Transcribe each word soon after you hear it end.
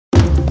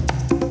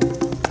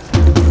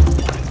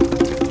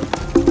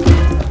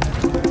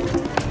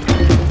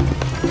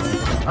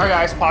All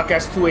right, guys,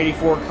 podcast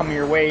 284 coming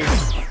your way.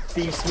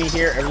 Stevesmi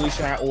here,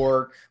 Evolutionary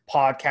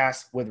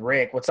podcast with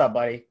Rick. What's up,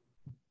 buddy?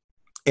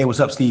 Hey, what's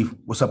up, Steve?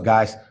 What's up,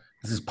 guys?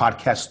 This is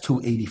podcast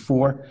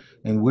 284,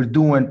 and we're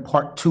doing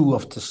part 2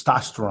 of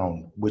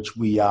testosterone, which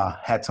we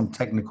had some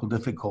technical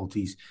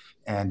difficulties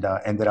and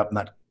ended up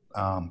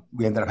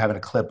having to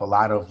clip a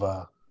lot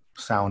of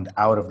sound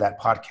out of that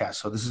podcast.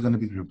 So this is going to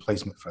be the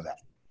replacement for that.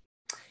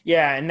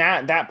 Yeah, and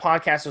that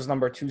podcast was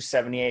number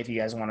 278 if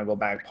you guys want to go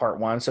back part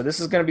 1. So this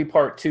is going to be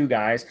part 2,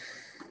 guys.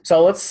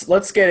 So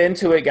let's get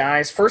into it,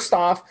 guys. First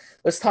off,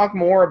 let's talk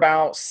more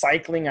about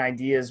cycling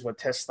ideas with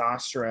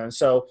testosterone.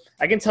 So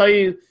I can tell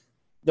you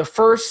the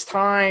first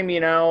time,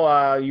 you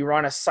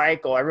run a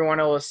cycle, everyone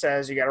always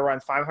says you got to run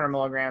 500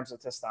 milligrams of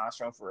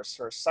testosterone for a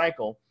first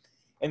cycle.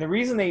 And the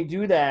reason they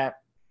do that,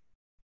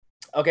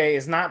 okay,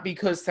 is not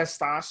because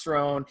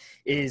testosterone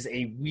is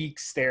a weak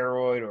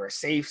steroid or a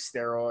safe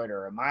steroid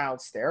or a mild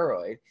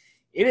steroid.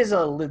 It is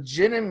a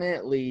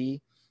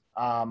legitimately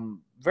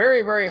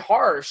very, very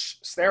harsh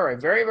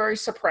steroid, very, very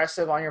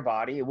suppressive on your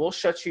body. It will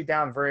shut you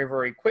down very,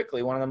 very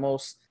quickly. One of the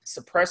most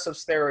suppressive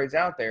steroids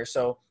out there.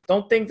 So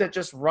don't think that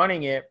just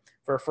running it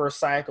for a first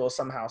cycle is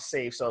somehow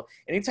safe. So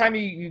anytime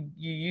you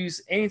use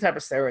any type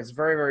of steroid, it's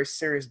very, very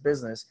serious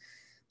business.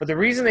 But the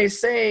reason they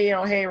say,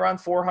 hey, run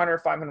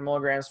 400, 500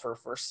 milligrams for a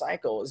first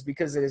cycle is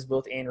because it is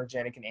both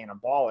androgenic and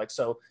anabolic.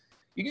 So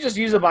you can just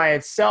use it by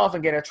itself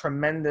and get a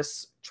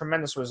tremendous,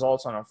 tremendous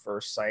results on a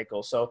first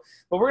cycle. So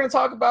what we're going to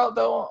talk about,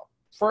 though,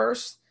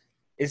 first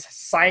is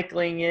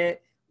cycling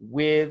it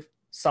with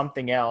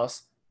something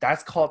else.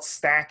 That's called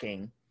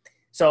stacking.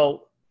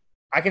 So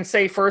I can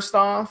say first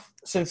off,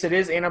 since it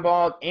is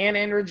anabolic and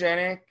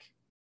androgenic,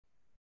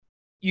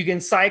 you can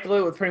cycle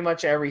it with pretty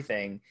much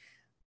everything.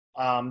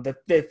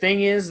 The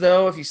thing is,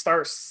 though, if you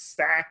start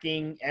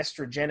stacking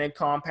estrogenic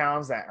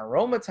compounds that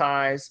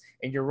aromatize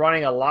and you're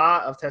running a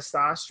lot of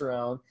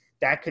testosterone,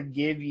 that could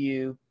give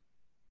you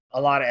a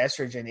lot of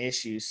estrogen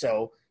issues.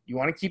 So you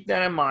want to keep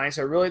that in mind.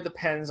 So it really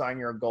depends on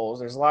your goals.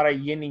 There's a lot of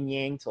yin and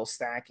yang till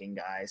stacking,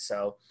 guys.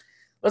 So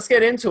let's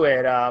get into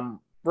it.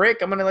 Rick,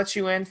 I'm going to let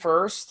you in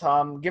first.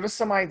 Give us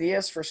some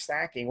ideas for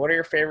stacking. What are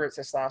your favorite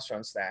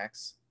testosterone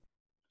stacks?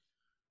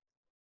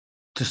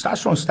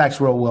 Testosterone stacks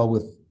real well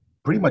with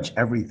pretty much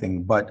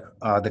everything, but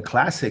the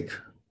classic,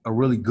 a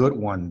really good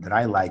one that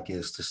I like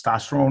is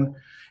testosterone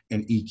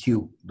and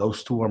EQ.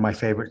 Those two are my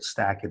favorite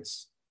stack.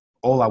 It's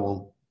all I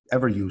will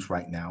ever use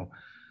right now,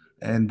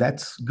 and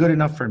that's good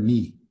enough for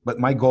me. But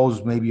my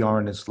goals maybe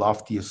aren't as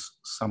lofty as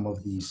some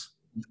of these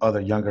other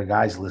younger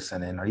guys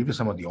listening, or even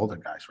some of the older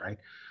guys, right?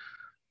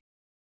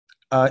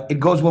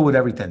 It goes well with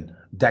everything.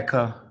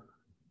 Dianabol,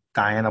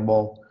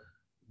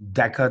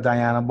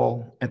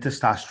 and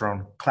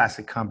testosterone,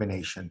 classic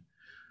combination.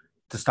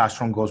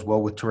 Testosterone goes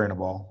well with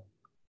turinabol.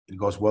 It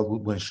goes well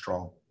with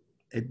winstrol.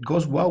 It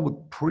goes well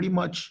with pretty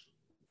much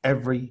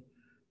every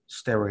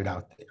steroid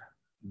out there.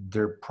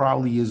 There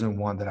probably isn't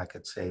one that I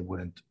could say it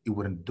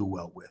wouldn't do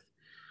well with,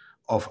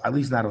 at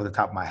least not off the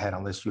top of my head,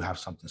 unless you have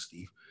something,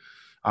 Steve.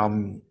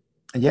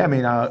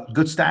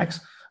 Good stacks.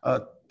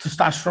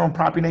 Testosterone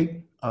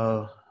propionate,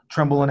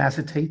 trembolone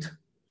acetate,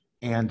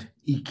 and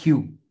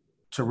EQ.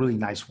 It's a really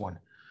nice one.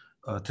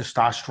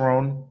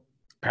 Testosterone,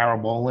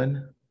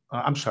 parabolin.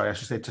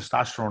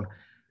 Testosterone,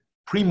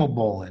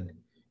 primobolan, and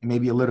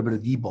maybe a little bit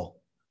of debol.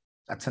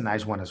 That's a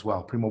nice one as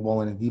well.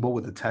 Primobolan and debol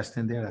with the test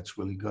in there, that's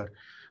really good.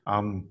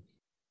 And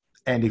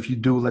if you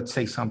do, let's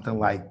say something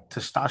like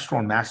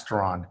testosterone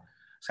masteron,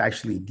 it's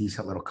actually a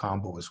decent little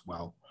combo as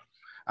well.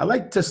 I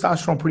like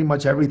testosterone pretty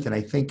much everything. I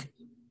think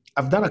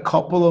I've done a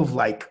couple of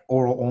like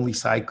oral only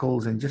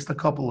cycles and just a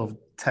couple of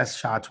test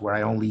shots where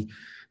I only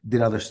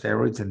did other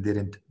steroids and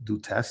didn't do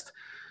test.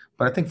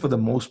 But I think for the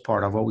most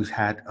part, I've always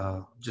had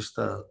just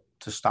a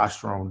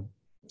testosterone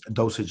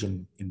dosage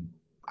in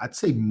I'd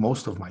say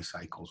most of my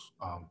cycles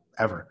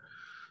ever,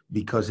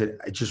 because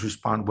I just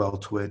respond well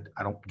to it.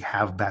 I don't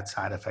have bad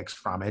side effects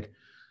from it.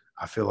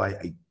 I feel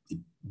like it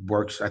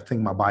works. I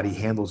think my body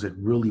handles it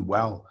really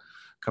well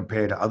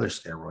compared to other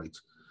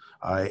steroids.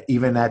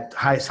 Even at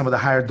some of the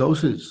higher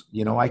doses,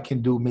 I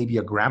can do maybe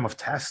a gram of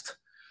test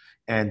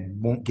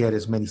and won't get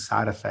as many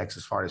side effects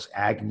as far as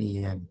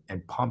acne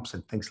and pumps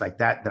and things like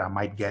that I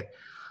might get,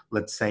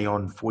 let's say,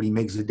 on 40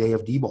 mgs a day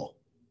of debol.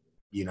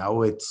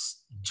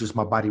 It's just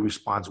my body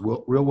responds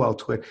real well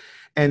to it.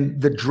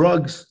 And the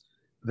drugs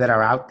that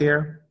are out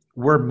there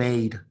were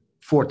made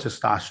for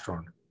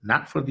testosterone,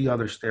 not for the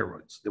other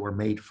steroids. They were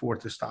made for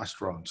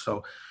testosterone.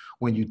 So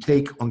when you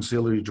take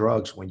auxiliary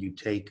drugs, when you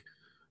take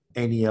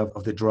any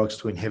of the drugs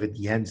to inhibit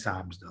the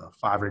enzymes, the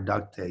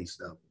 5-reductase,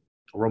 the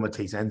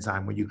aromatase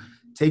enzyme, when you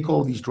take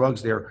all these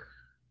drugs,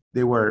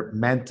 they were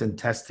meant and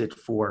tested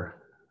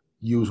for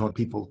use on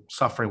people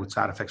suffering with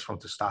side effects from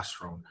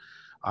testosterone,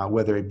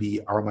 whether it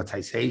be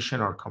aromatization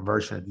or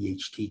conversion of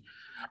DHT,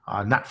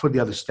 not for the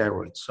other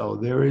steroids. So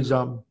there's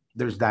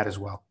that as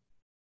well.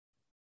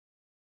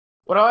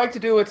 What I like to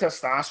do with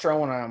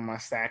testosterone when I'm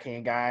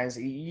stacking, guys,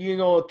 you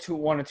go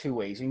one of two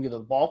ways. You can do the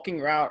bulking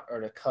route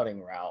or the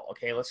cutting route.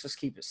 Okay, let's just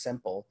keep it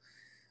simple.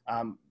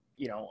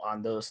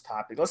 on those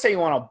topics. Let's say you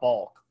want to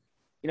bulk.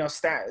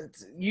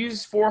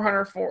 Use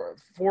 400,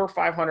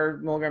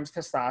 500 milligrams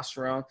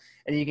testosterone,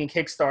 and you can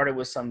kickstart it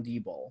with some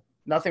D-bol.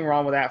 Nothing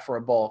wrong with that for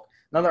a bulk.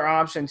 Another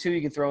option too,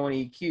 you can throw in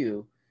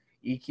EQ.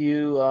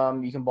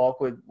 EQ, you can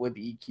bulk with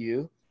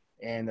EQ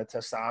and the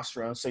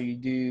testosterone. So you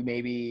do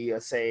maybe,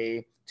 let's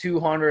say,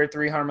 200,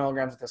 300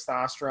 milligrams of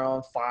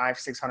testosterone,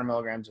 600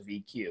 milligrams of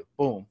EQ.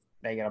 Boom.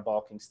 Now you get a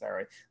bulking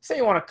steroid. Say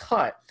you want to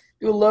cut,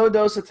 do a low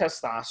dose of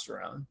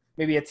testosterone,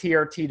 maybe a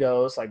TRT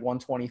dose, like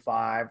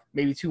 125,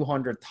 maybe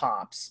 200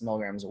 tops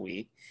milligrams a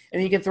week.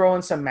 And you can throw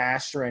in some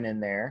Masterin in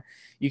there.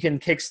 You can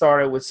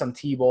kickstart it with some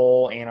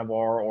T-bol,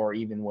 Anavar, or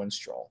even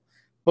Winstrol.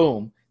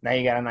 Boom. Now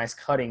you got a nice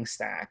cutting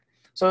stack.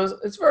 So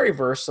it's very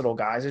versatile,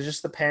 guys. It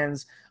just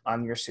depends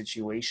on your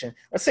situation.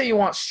 Let's say you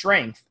want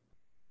strength.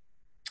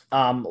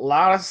 A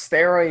lot of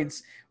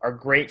steroids are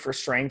great for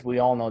strength. We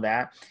all know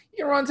that.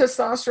 You can run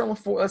testosterone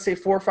with, let's say,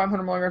 400 or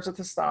 500 milligrams of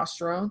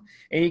testosterone,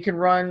 and you can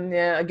run,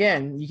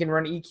 you can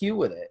run EQ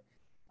with it.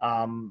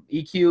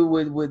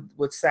 EQ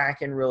would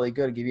stack in really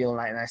good, give you a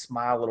nice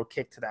mild little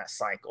kick to that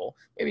cycle.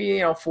 Maybe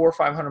 400 or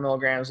 500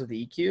 milligrams of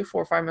the EQ,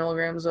 4 or 5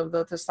 milligrams of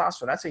the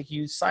testosterone. That's a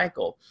huge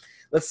cycle.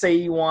 Let's say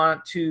you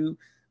want to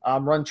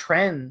run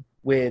tren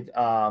with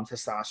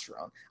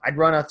testosterone. I'd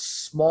run a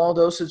small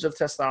dosage of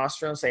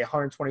testosterone, say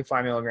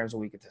 125 milligrams a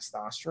week of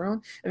testosterone,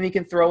 and then you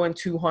can throw in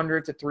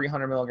 200 to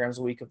 300 milligrams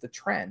a week of the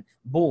tren.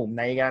 Boom,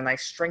 now you got a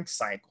nice strength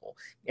cycle.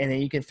 And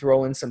then you can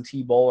throw in some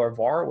T-bol or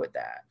VAR with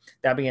that.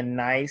 That'd be a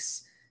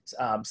nice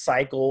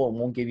cycle and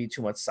won't give you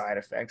too much side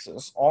effects.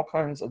 There's all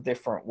kinds of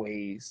different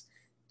ways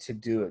to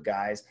do it,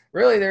 guys.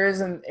 Really, there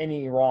isn't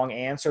any wrong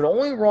answer. The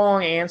only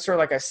wrong answer,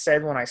 like I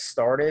said when I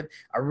started,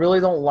 I really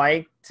don't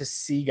like to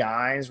see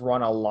guys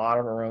run a lot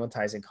of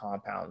aromatizing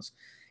compounds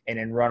and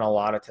then run a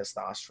lot of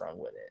testosterone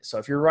with it. So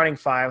if you're running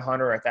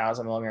 500 or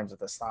 1,000 milligrams of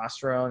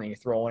testosterone and you're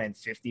throwing in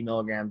 50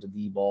 milligrams of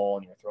D-bol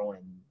and you're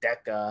throwing in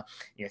DECA, and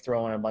you're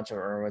throwing in a bunch of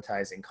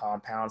aromatizing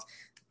compounds,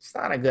 it's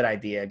not a good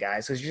idea,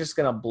 guys, because you're just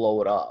going to blow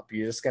it up.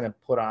 You're just going to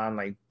put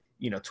on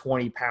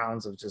 20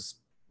 pounds of just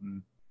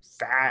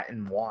fat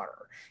and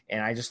water.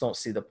 And I just don't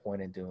see the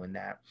point in doing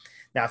that.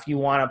 Now, if you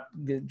want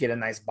to get a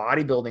nice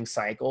bodybuilding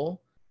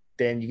cycle,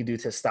 then you can do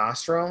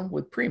testosterone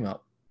with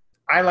Primo.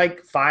 I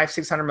like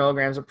 500-600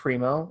 milligrams of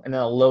Primo and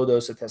then a low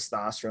dose of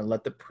testosterone.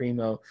 Let the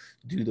Primo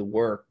do the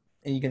work.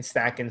 And you can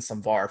stack in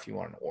some VAR if you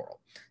want an oral.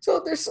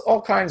 So there's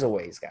all kinds of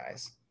ways,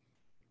 guys.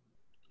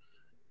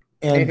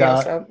 And anything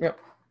else? Yep.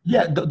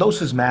 Yeah,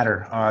 doses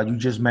matter. You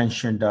just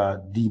mentioned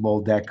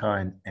D-bol,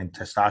 DECA, and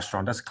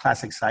testosterone. That's a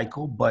classic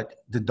cycle, but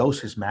the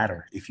doses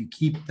matter. If you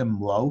keep them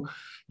low,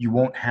 you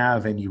won't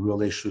have any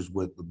real issues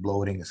with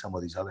bloating and some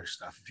of these other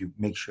stuff if you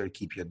make sure to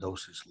keep your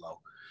doses low.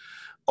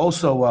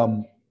 Also,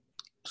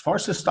 as far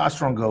as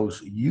testosterone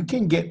goes, you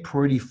can get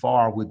pretty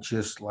far with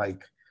you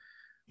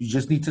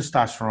just need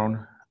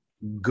testosterone,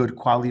 good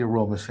quality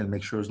aromasin,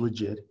 make sure it's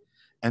legit,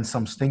 and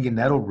some stinging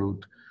nettle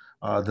root.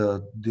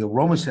 The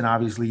aromasin,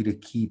 obviously, to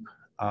keep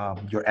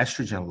your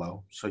estrogen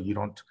low, so you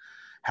don't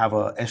have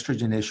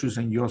estrogen issues,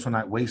 and you're also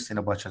not wasting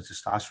a bunch of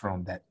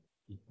testosterone that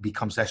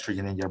becomes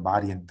estrogen in your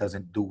body and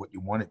doesn't do what you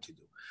want it to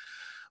do.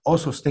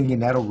 Also, stinging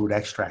nettle root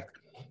extract.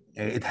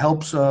 It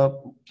helps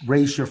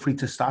raise your free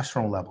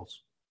testosterone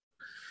levels.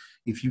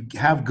 If you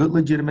have good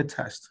legitimate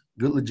test,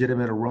 good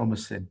legitimate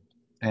aromasin,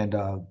 and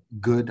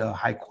good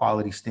high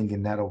quality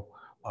stinging nettle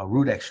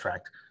root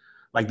extract,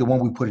 like the one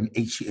we put in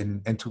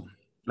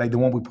like the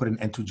one we put in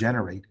N2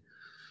 Generate,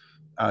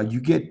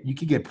 you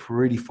can get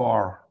pretty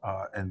far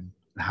and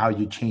how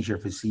you change your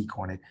physique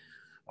on it,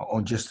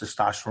 on just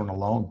testosterone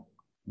alone.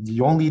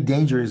 The only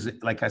danger is,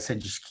 like I said,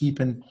 just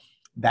keeping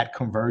that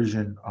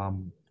conversion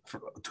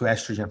to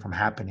estrogen from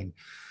happening.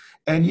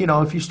 And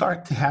if you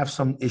start to have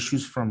some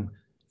issues from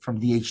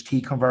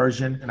DHT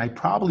conversion, and I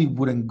probably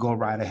wouldn't go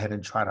right ahead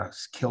and try to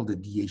kill the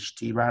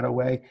DHT right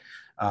away.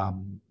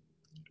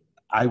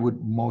 I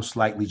would most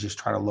likely just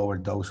try to lower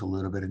dose a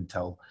little bit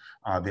until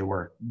they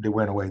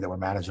went away that were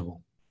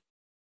manageable.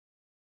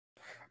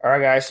 All right,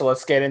 guys, so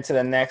let's get into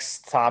the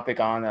next topic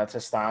on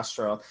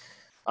testosterone.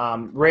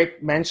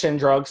 Rick mentioned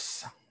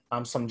drugs,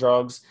 some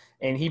drugs,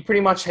 and he pretty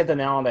much hit the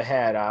nail on the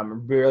head. I'm a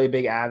really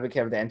big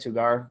advocate of the N2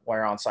 Guard while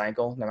you're on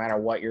cycle, no matter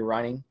what you're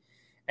running.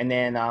 And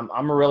then I'm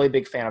a really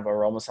big fan of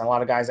aromasin. A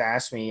lot of guys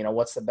ask me,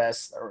 what's the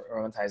best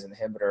aromatase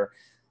inhibitor?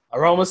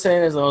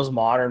 Aromasin is the most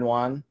modern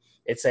one.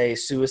 It's a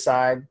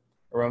suicide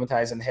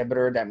aromatase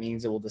inhibitor. That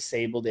means it will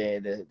disable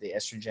the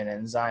estrogen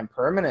enzyme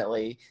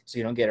permanently, so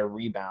you don't get a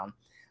rebound.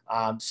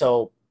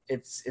 So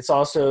it's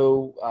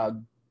also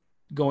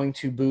going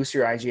to boost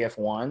your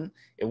IGF-1.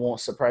 It won't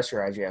suppress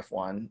your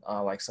IGF-1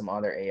 like some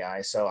other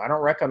AIs. So I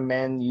don't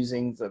recommend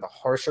using the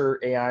harsher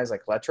AIs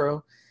like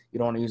Letro. You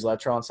don't want to use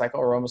Letro on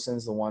cycle. Aromasin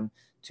is the one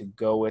to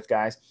go with,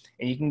 guys.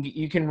 And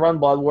you can run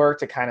blood work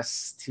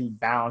to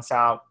balance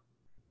out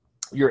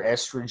your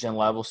estrogen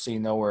levels so you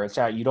know where it's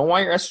at. You don't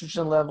want your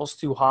estrogen levels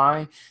too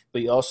high,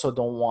 but you also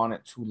don't want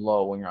it too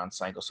low when you're on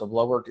cycle. So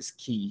blood work is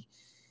key.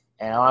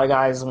 And a lot of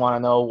guys want to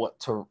know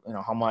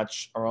how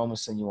much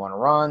aromasin you want to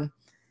run.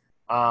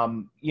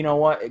 You know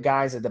what,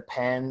 guys, it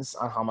depends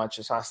on how much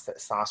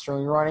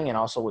testosterone you're running and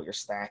also what you're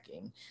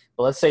stacking.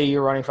 But let's say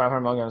you're running 500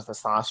 milligrams of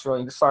testosterone.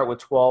 You can start with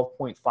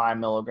 12.5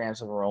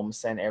 milligrams of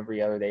aromasin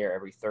every other day or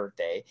every third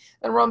day,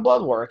 and run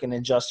blood work and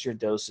adjust your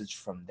dosage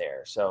from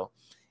there. So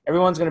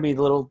everyone's going to be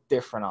a little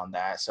different on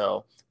that.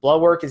 So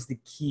blood work is the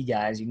key,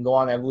 guys. You can go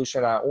on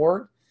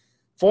evolutionary.org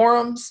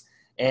forums,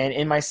 and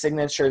in my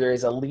signature, there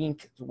is a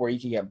link where you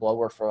can get blood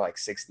work for like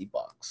 $60.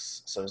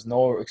 So there's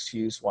no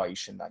excuse why you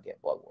should not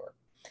get blood work.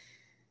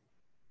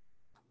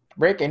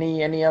 Rick,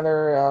 any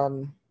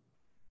other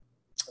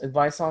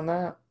advice on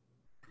that?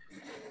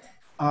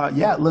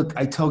 Yeah, look,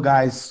 I tell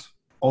guys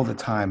all the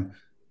time,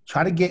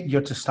 try to get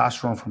your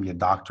testosterone from your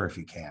doctor if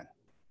you can.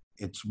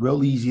 It's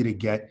real easy to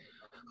get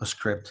a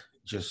script.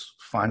 Just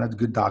find a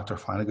good doctor,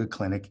 find a good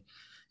clinic,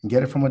 and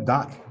get it from a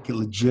doc. Get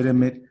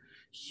legitimate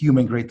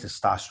human-grade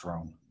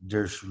testosterone.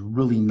 There's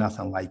really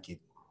nothing like it.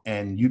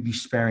 And you'd be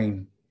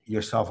sparing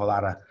yourself a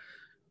lot of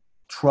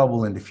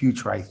trouble in the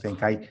future, I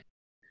think.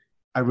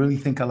 I really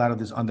think a lot of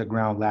this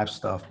underground lab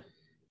stuff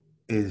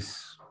is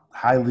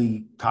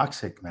highly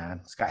toxic, man.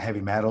 It's got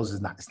heavy metals.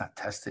 It's not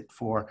tested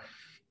for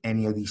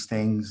any of these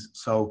things.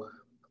 So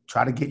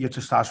try to get your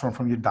testosterone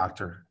from your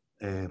doctor.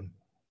 And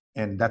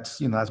that's,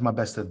 that's my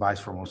best advice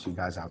for most of you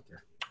guys out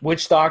there.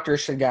 Which doctor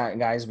should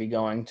guys be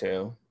going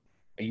to?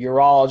 A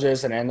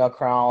urologist, an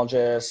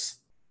endocrinologist?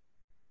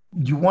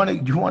 You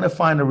want to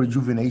find a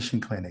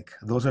rejuvenation clinic.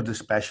 Those are the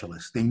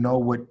specialists. They know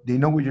what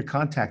you're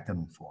contacting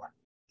them for.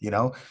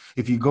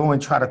 If you go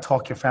and try to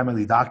talk your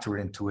family doctor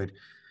into it,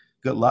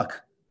 good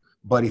luck.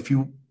 But if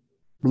you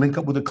link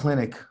up with a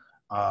clinic,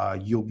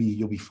 you'll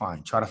be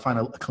fine. Try to find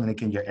a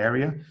clinic in your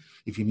area.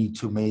 If you need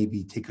to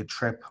maybe take a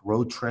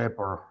road trip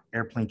or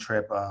airplane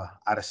trip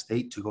out of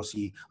state to go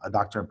see a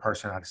doctor in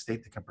person out of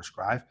state that can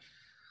prescribe,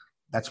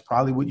 that's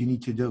probably what you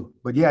need to do.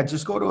 But yeah,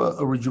 just go to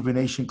a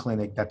rejuvenation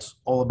clinic that's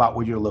all about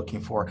what you're looking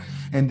for.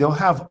 And they'll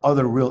have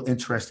other real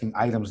interesting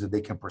items that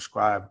they can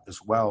prescribe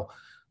as well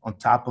on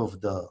top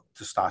of the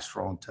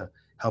testosterone to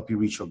help you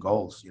reach your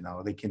goals.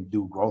 They can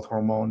do growth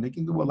hormone. They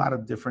can do a lot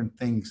of different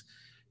things.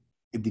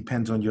 It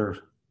depends on your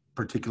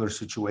particular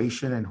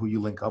situation and who you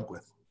link up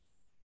with.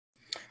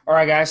 All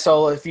right, guys.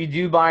 So if you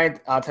do buy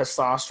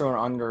testosterone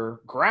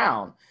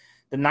underground,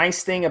 the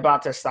nice thing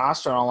about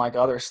testosterone, unlike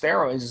other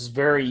steroids, is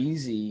very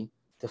easy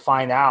to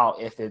find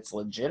out if it's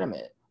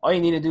legitimate. All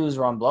you need to do is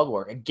run blood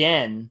work.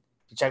 Again,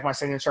 if you check my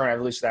signature on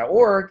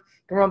evolution.org,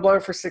 you can run blood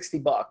work for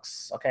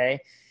 $60,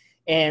 okay?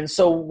 And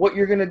so what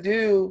you're going to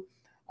do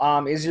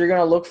is you're going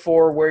to look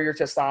for where your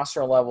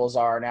testosterone levels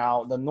are.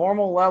 Now, the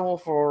normal level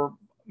for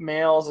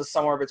males is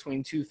somewhere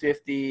between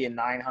 250 and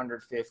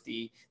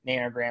 950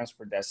 nanograms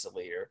per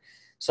deciliter.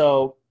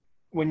 So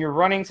when you're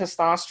running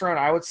testosterone,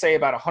 I would say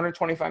about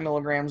 125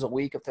 milligrams a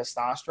week of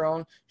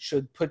testosterone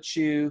should put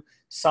you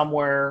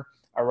somewhere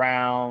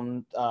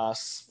around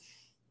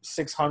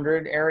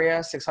 600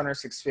 area, 600,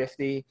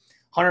 650.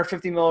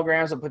 150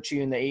 milligrams will put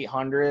you in the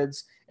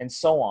 800s and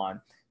so on.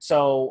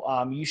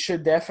 So you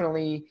should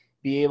definitely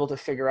be able to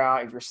figure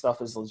out if your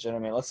stuff is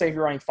legitimate. Let's say if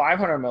you're running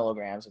 500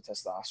 milligrams of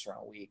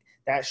testosterone a week,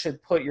 that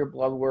should put your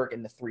blood work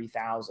in the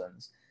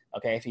 3000s,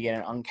 okay, if you get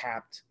an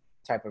uncapped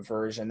type of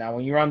version. Now,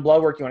 when you run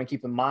blood work, you want to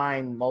keep in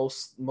mind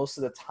most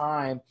of the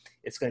time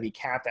it's going to be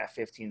capped at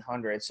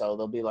 1500. So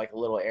there'll be like a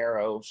little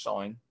arrow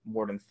showing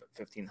more than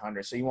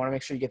 1500. So you want to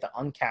make sure you get the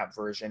uncapped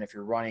version. If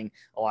you're running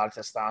a lot of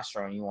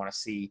testosterone, you want to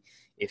see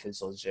if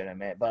it's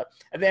legitimate. But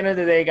at the end of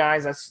the day,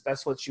 guys,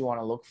 that's what you want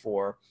to look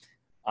for.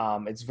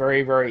 It's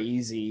very, very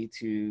easy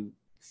to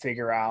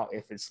figure out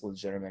if it's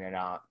legitimate or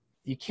not.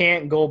 You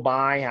can't go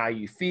by how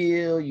you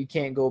feel. You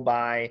can't go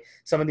by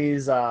some of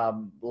these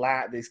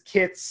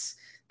kits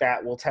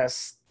that will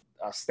test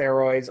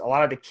steroids. A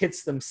lot of the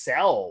kits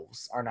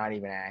themselves are not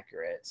even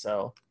accurate.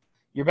 So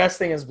your best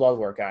thing is blood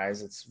work,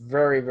 guys. It's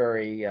very,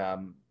 very,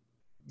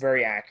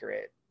 very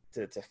accurate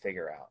to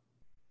figure out.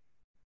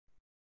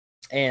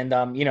 And,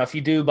 if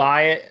you do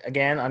buy it,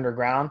 again,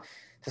 underground,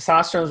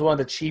 testosterone is one of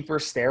the cheaper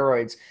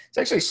steroids. It's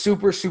actually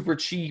super, super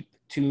cheap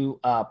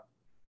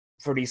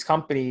for these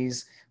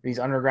companies, these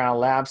underground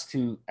labs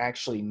to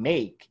actually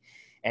make.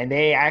 And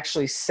they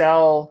actually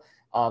sell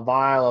a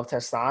vial of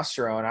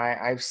testosterone.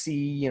 I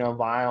see,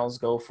 vials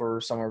go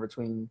for somewhere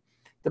between,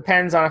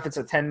 depends on if it's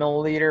a 10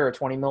 milliliter or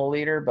 20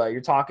 milliliter, but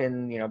you're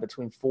talking,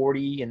 between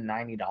 $40 and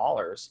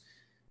 $90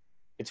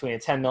 between a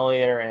 10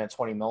 milliliter and a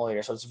 20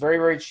 milliliter. So it's very,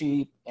 very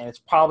cheap, and it's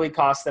probably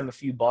cost them a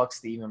few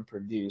bucks to even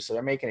produce. So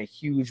they're making a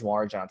huge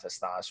margin on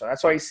testosterone.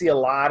 That's why you see a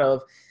lot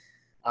of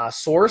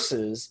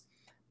sources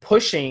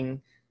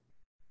pushing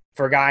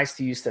for guys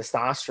to use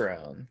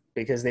testosterone,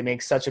 because they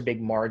make such a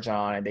big margin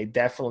on it. They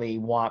definitely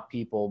want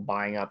people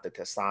buying up the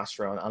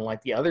testosterone,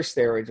 unlike the other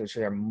steroids, which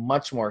are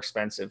much more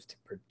expensive to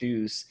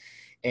produce.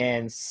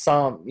 And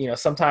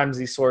sometimes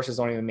these sources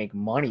don't even make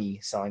money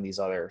selling these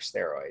other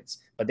steroids,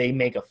 but they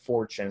make a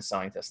fortune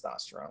selling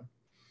testosterone.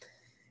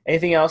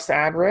 Anything else to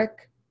add,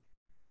 Rick?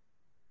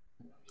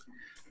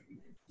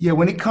 Yeah,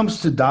 when it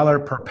comes to dollar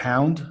per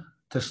pound,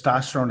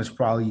 testosterone is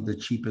probably the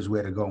cheapest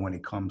way to go when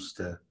it comes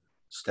to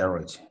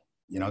steroids.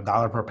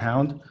 dollar per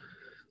pound,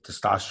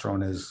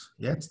 testosterone is,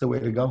 yeah, it's the way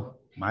to go,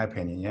 in my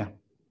opinion. Yeah.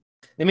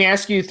 Let me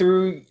ask you,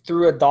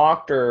 through a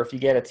doctor, if you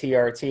get a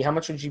TRT, how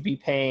much would you be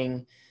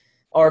paying?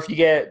 Or if you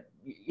get,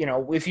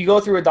 if you go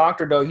through a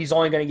doctor, though, he's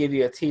only going to give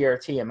you a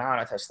TRT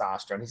amount of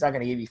testosterone. He's not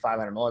going to give you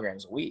 500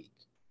 milligrams a week,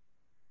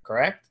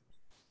 correct?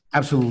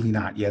 Absolutely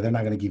not. Yeah, they're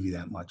not going to give you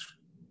that much.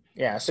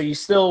 Yeah, so you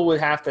still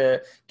would have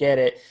to get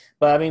it.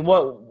 But I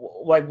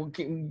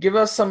mean, give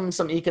us some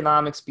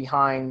economics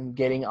behind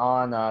getting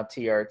on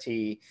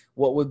TRT.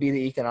 What would be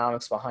the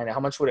economics behind it? How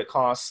much would it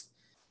cost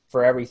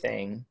for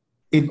everything?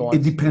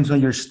 It depends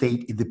on your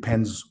state. It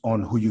depends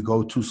on who you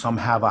go to. Some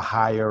have a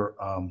higher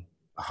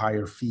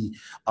fee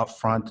up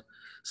front.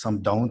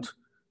 Some don't.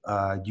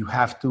 You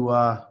have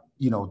to,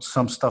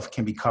 some stuff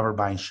can be covered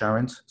by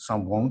insurance.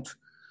 Some won't.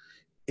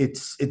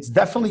 It's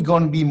definitely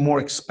going to be more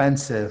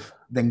expensive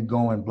than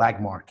going black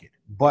market,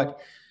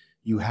 but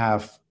you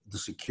have the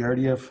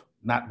security of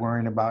not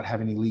worrying about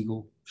having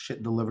illegal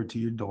shit delivered to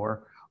your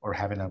door or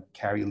having to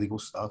carry illegal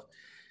stuff.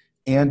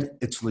 And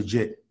it's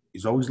legit.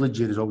 It's always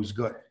legit. It's always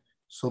good.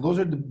 So those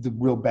are the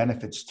real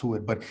benefits to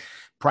it. But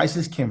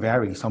prices can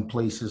vary. Some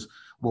places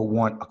will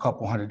want a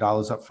couple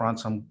 $100 up front.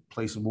 Some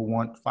places will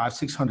want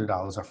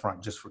 $500-600 up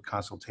front just for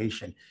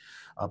consultation.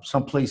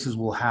 Some places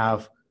will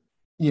have,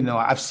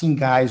 I've seen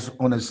guys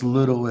on as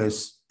little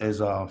as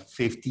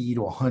 50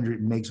 to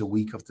 100 mgs a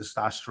week of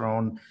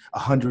testosterone,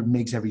 100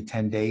 mgs every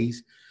 10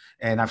 days.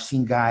 And I've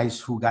seen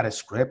guys who got a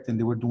script and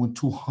they were doing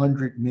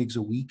 200 mgs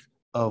a week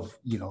of,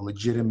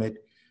 legitimate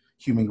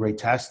human grade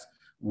test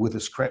with a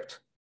script.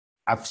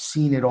 I've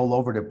seen it all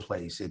over the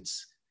place.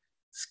 It's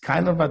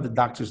kind of at the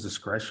doctor's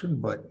discretion,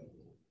 but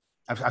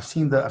I've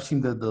seen the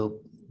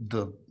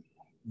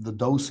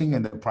dosing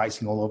and the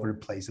pricing all over the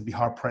place. It'd be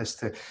hard pressed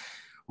to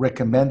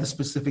recommend a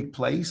specific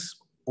place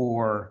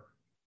or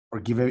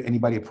give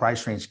anybody a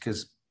price range,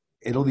 because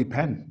it'll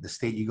depend. The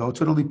state you go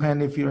to, it'll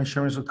depend if your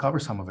insurance will cover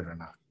some of it or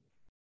not.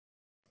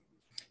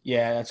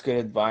 Yeah, that's good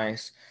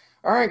advice.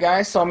 All right,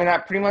 guys. So, I mean,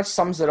 that pretty much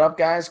sums it up,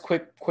 guys.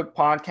 Quick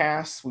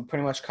podcast. We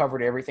pretty much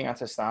covered everything on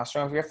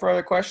testosterone. If you have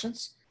further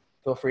questions,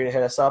 feel free to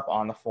hit us up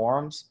on the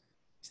forums.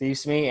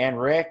 Stevesmi and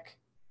Rick.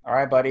 All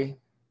right, buddy.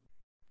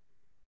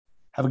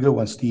 Have a good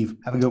one, Steve.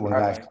 Have a good one,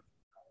 guys.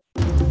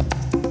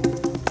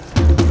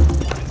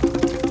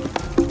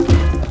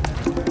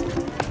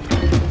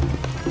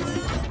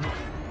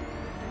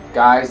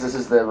 Guys, this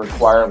is the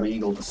required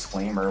legal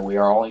disclaimer. We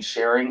are only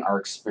sharing our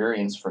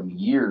experience from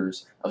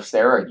years of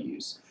steroid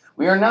use.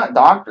 We are not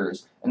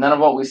doctors, and none of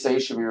what we say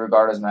should be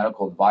regarded as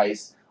medical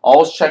advice.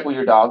 Always check with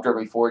your doctor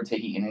before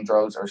taking any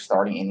drugs or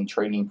starting any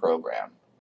training program.